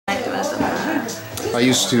I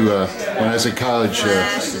used to, when I was in college,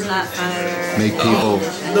 make people.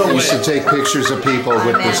 I used to take pictures of people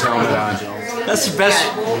with this helmet on. That's the best.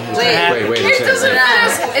 Wait. It doesn't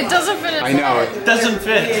fit. It doesn't fit. I know it. Doesn't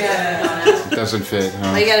fit. It doesn't fit. Huh?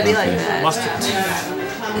 Well, you gotta be like that. Mustard.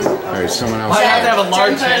 All right, someone else. I have to have a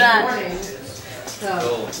large head.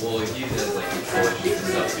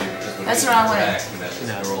 That's the wrong way.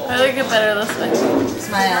 I like it better this way.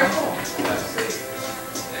 Smile.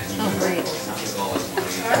 Oh, great.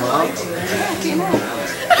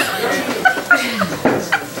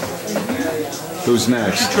 Who's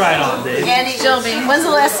next? Try it on, Dave. Andy Gilby. When's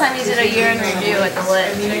the last time you did a year in review at the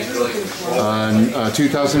Lit?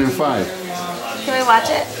 2005. Can we watch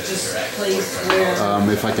it?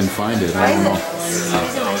 If I can find it, I don't know.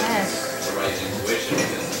 It's in my head.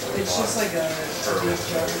 It's just like a...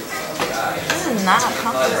 This is not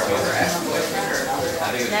comfortable.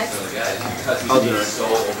 Next. I'll do it.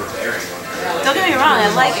 Don't get me wrong, I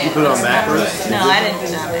like it. You put it on backwards? No, I didn't put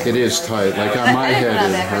it on backwards. It is tight. Like on my head,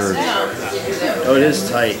 it hurts. Oh, it is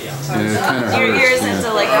tight. And it kind of hurts. Your ears Yeah.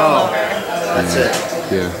 into like all over. That's it.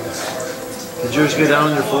 Yeah. Did yours go down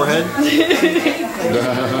on your forehead?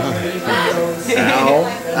 Ow.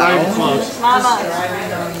 Ow. Close. Mama.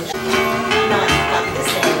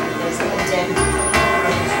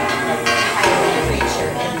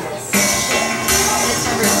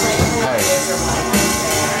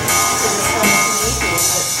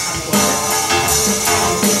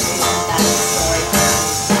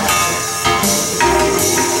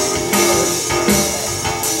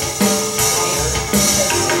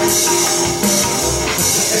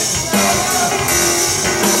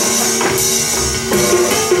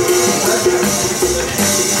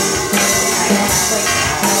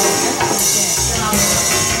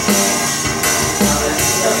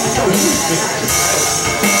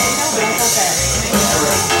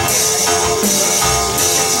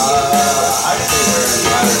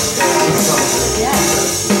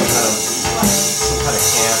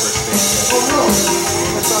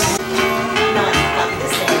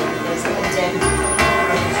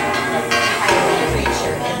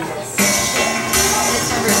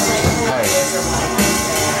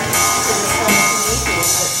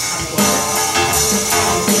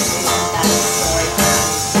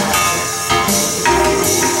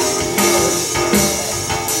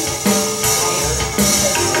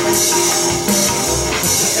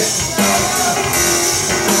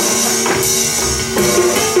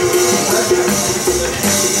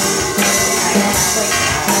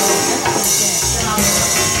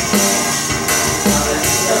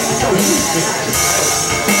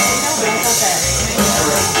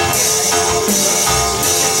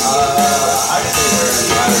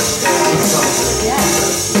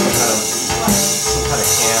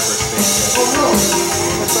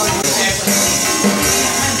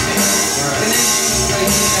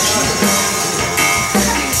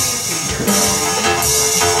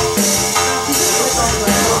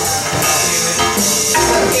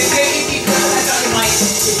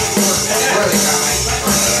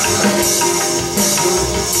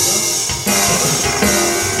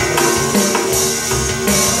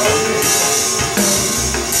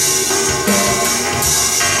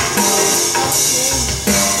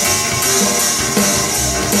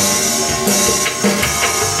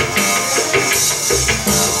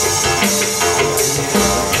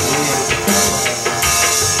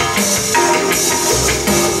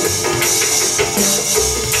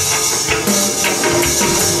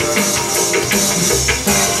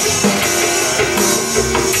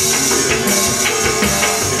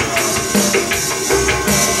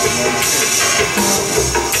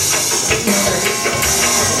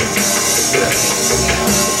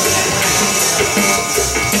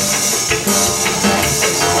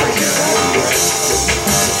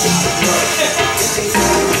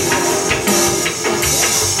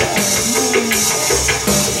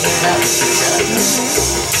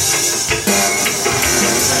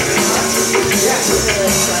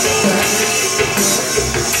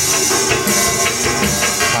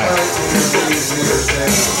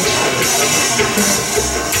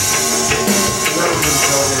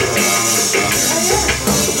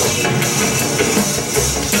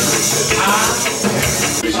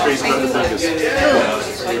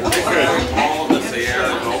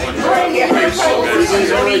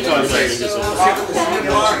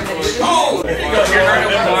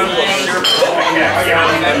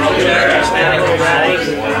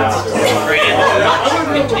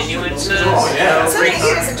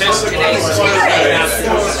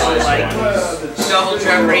 Double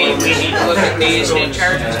jeopardy, we need to look at these new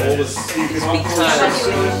charges because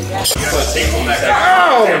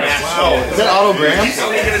Oh, is that autograms?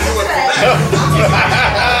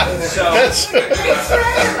 That's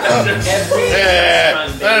yeah,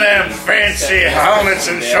 none of them fancy helmets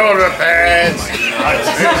and shoulder pads.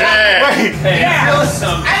 Wait.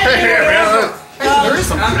 There is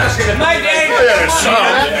something. My dad. There's some.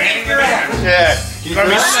 Yeah. Let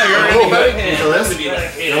me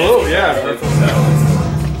Oh, yeah.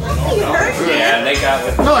 Yeah, they got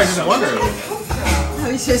it. No, I just wondered.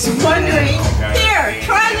 I was just wondering. Here,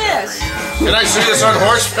 try this. Can I see this on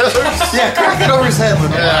horse feathers? Yeah, crack it over his head.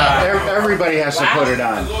 Yeah, everybody has to put it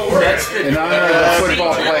on in honor of the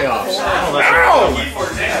football playoffs. Ow!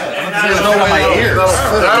 There's no way my ears.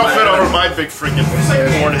 That'll fit over my big freaking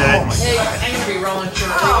forehead.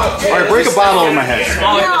 Alright, break a bottle over my head.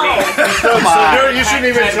 Come on. You shouldn't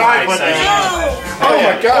even try putting it on. Oh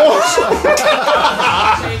my gosh.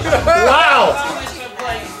 Wow.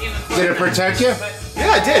 Did it protect you?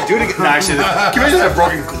 Yeah, I did. Do it again. No, actually, can you imagine that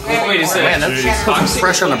broken? Wait a second. Man, that's putting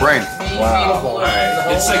pressure on the brain. Wow.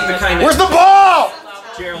 It's like the kind of. Where's the ball?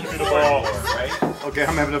 Okay,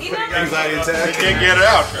 I'm having an anxiety I attack. can't get it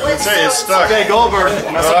out. Let's say it's stuck. Okay, Goldberg,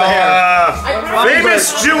 mess up the hair.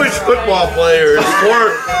 Famous Jewish football players.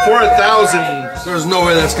 4,000. There's no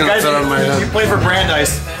way that's gonna fit on my You head. play for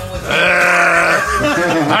Brandeis.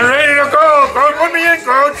 I'm ready to go. Coach, put me in,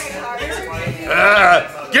 coach.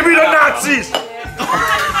 Give me the Nazis. Oh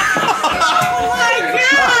my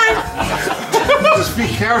God! Just be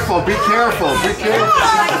careful, be careful, be careful.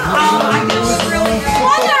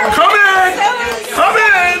 Come in. Come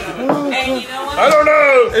in. I don't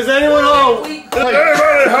know. Is anyone home? Is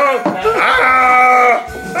anybody home?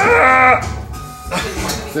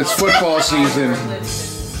 It's football season.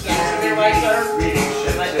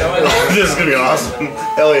 This is gonna be awesome.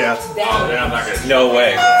 Hell yeah. No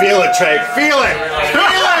way. Feel it, Trey. Feel it.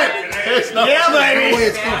 Feel it. Yeah,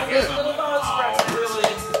 baby.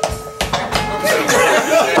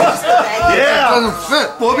 Yeah. Doesn't fit.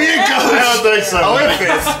 We'll be in coach. I don't think so. Oh, it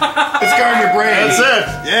fits. It's guarding your brain. That's it.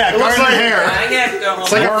 Yeah, It looks guarding like your hair.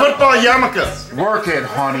 It's like a football yarmulke. Work it,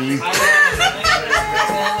 honey.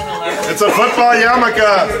 It's a football yarmulke.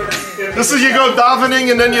 This is you go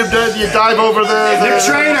davening and then you dive over the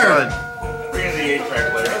trainer.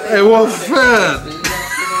 It won't fit.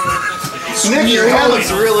 Nick, your hair looks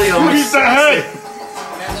really Who's the head?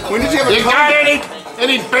 When did you have a You cone got head?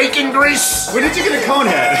 any bacon grease? When did you get a cone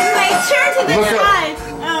head? Wait, turn to the Look up. side.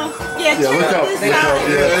 Oh, yeah, turn look to up, this look up, side.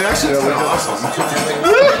 yeah. It actually looks awesome.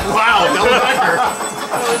 Wow, double decker.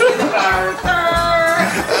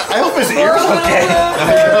 I hope his ear's okay.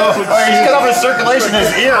 He's got up his circulation in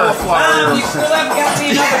his ear. You still haven't got me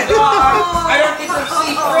another dog. I don't get to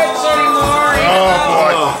see Fritz anymore.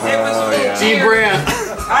 Team Brandt.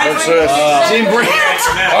 Team Brandt.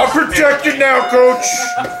 I'll protect you now, coach.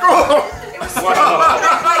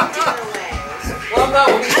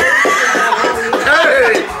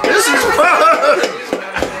 Hey, this is fun.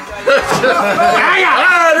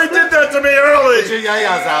 They did that to me early.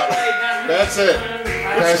 Yaya's out. That's it.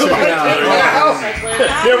 Pass it down.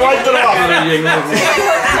 Here, wipe it off. Wipe it off.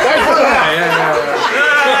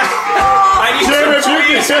 Jim, if you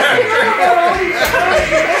can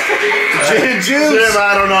Jim,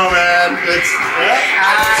 I don't know, man. It's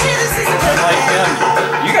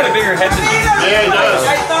You got a bigger head than me. yeah, it does.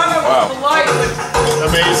 I thought it was the light.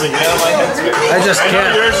 Amazing. Yeah, my head's big. I just I know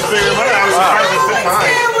can't. yours is bigger than mine. I was surprised it fit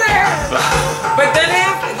mine. But then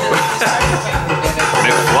after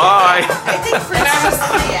I think Fritz was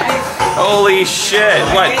holy shit.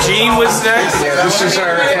 What, Gene was next? Yeah, this is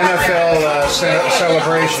our NFL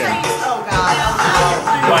celebration. Oh, God.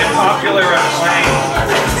 By popular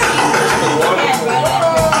acclaim.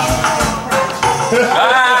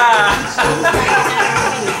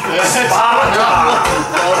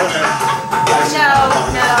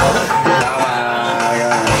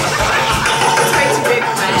 It's way too big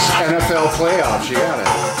for my shit. NFL playoffs, you got it.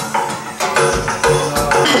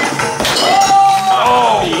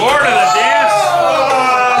 Oh, Lord of the Dance.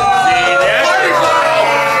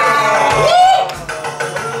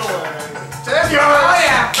 See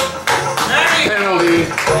that? Penalty.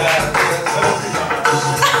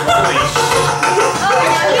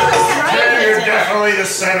 You're definitely the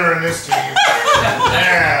center in this team.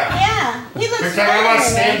 Yeah. Yeah, he looks Because I want to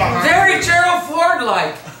stand behind. Very Gerald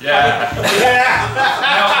Ford-like. Yeah.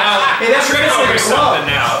 Hey, that's Tremont or something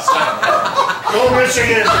now. Go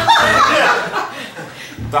Michigan.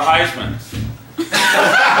 The Heisman.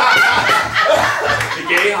 The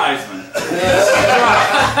gay Heisman.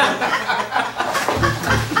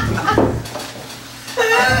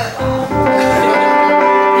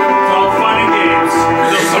 It's all fun and games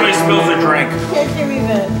until somebody spills a drink. Give me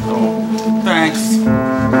this. Thanks.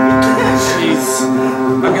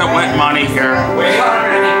 Take care. I will.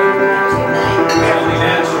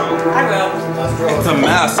 It's a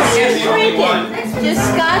mess. Just drinking. Just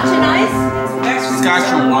scotch and ice. Scotch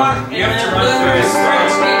and water. You have to run through this.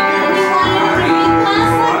 And you want it in a big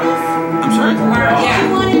glass like this? I'm sorry? Yeah.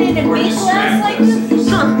 You want it in a big glass like this?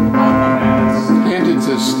 Hand it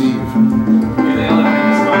to Steve.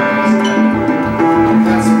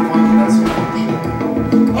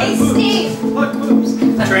 Hey, Steve.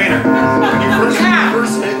 Trainer.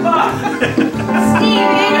 First hit. Steve,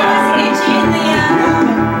 you know what's get you in the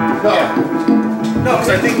No, because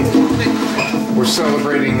I think We're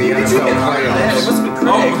celebrating the NFL It playoffs. must be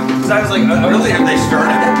Craig. Because I was like, really? Have they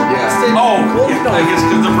started? Yeah. Oh, yeah, I guess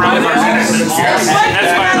because the Browns are citizens. That's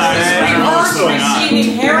why I'm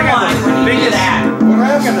Receding hairline when you do that. what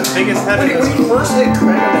I got the biggest head is when you first hit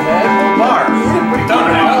Craig on the head. Bar. Done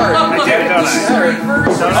it hard. I did it, done it.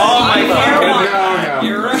 Oh my God. No, no.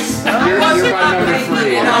 You're right. You're my number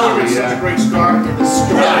 3. It's Yeah. such a great start. The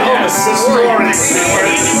story.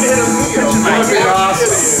 That would be awesome.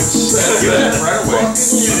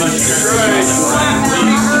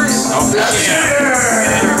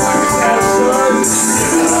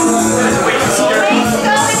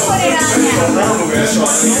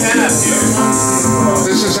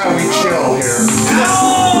 This is how we chill here.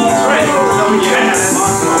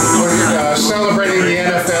 We're celebrating the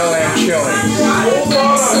NFL and chilling.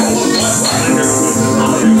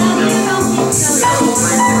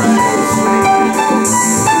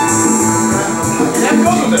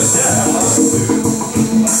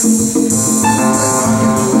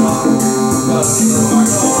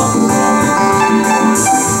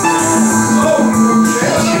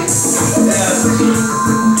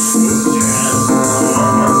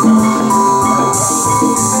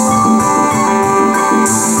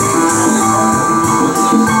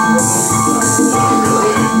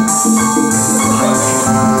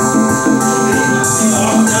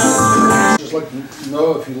 Just like to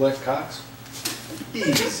know if you like cocks. Are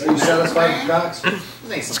you satisfied with cocks?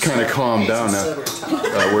 It's kind of calmed down now.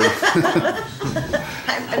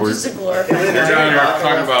 I'm just a glorified. You're down here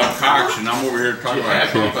talking about cocks, and I'm over here talking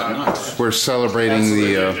about nuts. We're celebrating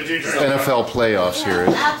the NFL playoffs here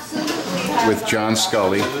with John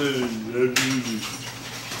Scully.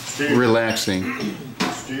 Relaxing.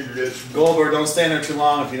 Goldberg, don't stand there too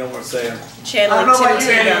long if you know what I'm saying. Channeling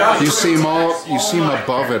Tim Tebow. You seem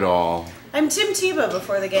above it all. I'm Tim Tebow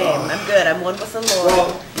before the game. I'm good. I'm one with the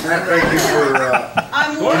Lord. Thank you for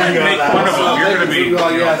I'm You're going to make fun of them. You're going to be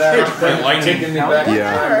taking me back.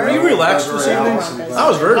 Yeah. Are you relaxed this evening? I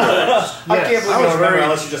was very relaxed. I can't believe I was very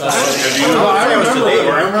unless you just.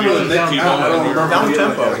 Down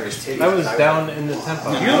tempo. I was down in the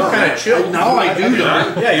tempo. You look kind of chill. Now I do.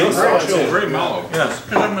 Yeah, you look so chill. very mellow. Yes.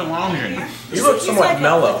 Because I'm lounging. You look somewhat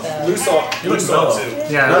mellow. You look mellow.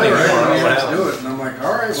 Yeah. Do it, and I'm like,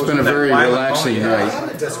 all right. It's been a very relaxing night.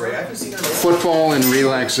 Football and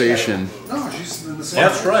relaxation. No, she's in the same.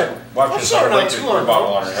 That's right. Watch this. I would like to pour a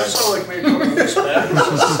bottle on her head. like maybe one of these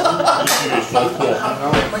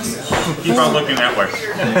Keep on looking that way.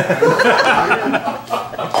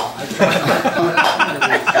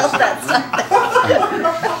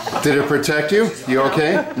 Did it protect you? You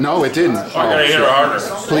okay? No, it didn't. I gotta hit her harder.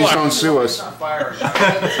 Please don't sue us.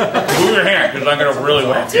 Move your hand, because I'm gonna really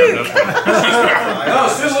whack you on this one. No,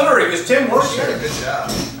 Sue Literary, because Tim works here. Good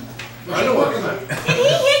job. I know what. Did he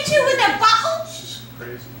hit you with a bottle?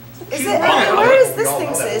 Is it? Where is this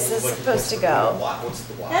thing? Is this supposed to go?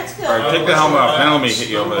 That's good. All right, take the helmet off, then let me hit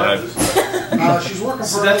you over the head. She's working for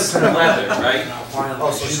So that's leather, right?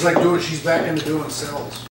 Oh, so she's like doing. She's back into doing sales.